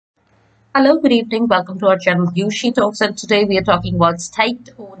Hello, good evening. Welcome to our channel Yushi Talks. And today we are talking about Stakt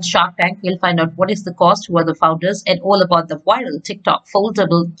on Shark Tank. We'll find out what is the cost, who are the founders, and all about the viral TikTok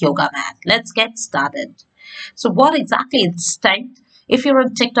foldable yoga mat. Let's get started. So, what exactly is Stakt? If you're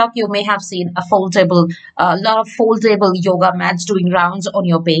on TikTok, you may have seen a lot of foldable yoga mats doing rounds on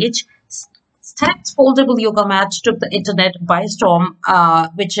your page. Stack's foldable yoga mat took the internet by storm,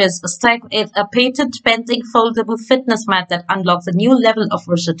 which is Stack is a patent-pending foldable fitness mat that unlocks a new level of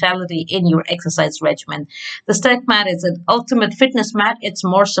versatility in your exercise regimen. The Stack mat is an ultimate fitness mat. It's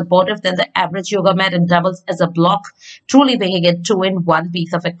more supportive than the average yoga mat and doubles as a block, truly making it two-in-one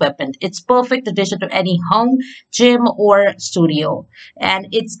piece of equipment. It's perfect addition to any home, gym, or studio, and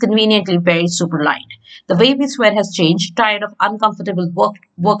it's conveniently very super light. The way we sweat has changed. Tired of uncomfortable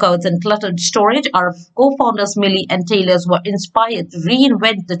workouts and cluttered storage, our co-founders Millie and Taylor were inspired to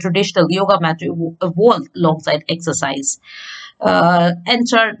reinvent the traditional yoga mat to evolve alongside exercise.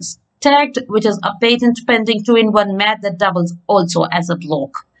 Enter Stakt, which is a patent-pending two-in-one mat that doubles also as a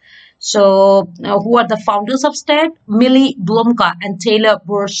block. So, who are the founders of Stag? Millie Blomka and Taylor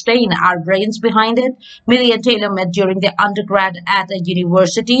Burstein are brains behind it. Millie and Taylor met during their undergrad at a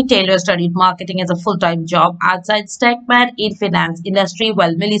university. Taylor studied marketing as a full-time job outside Stagman in finance industry,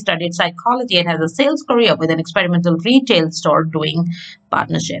 while Millie studied psychology and has a sales career with an experimental retail store doing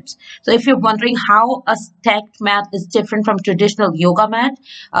partnerships. So, if you're wondering how a stacked mat is different from traditional yoga mat,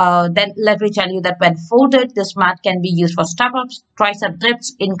 then let me tell you that when folded, this mat can be used for step-ups, tricep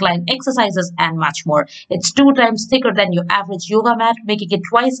dips, incline exercises, and much more. It's 2 times thicker than your average yoga mat, making it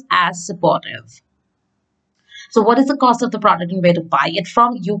twice as supportive. So what is the cost of the product and where to buy it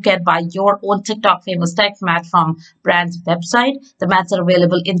from? You can buy your own TikTok famous tech mat from brand's website. The mats are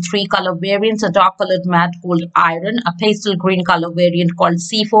available in 3 color variants: a dark colored mat called Iron, a pastel green color variant called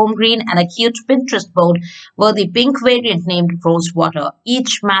Seafoam Green, and a cute Pinterest board worthy pink variant named Rose Water.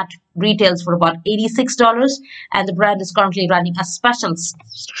 Each mat retails for about $86, and the brand is currently running a special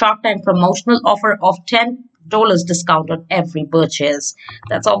Shark Time promotional offer of $10 discount on every purchase.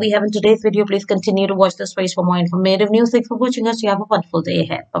 That's all we have in today's video. Please continue to watch this space for more informative news. Thanks for watching us. You have a wonderful day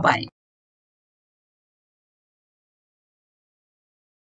ahead. Bye bye.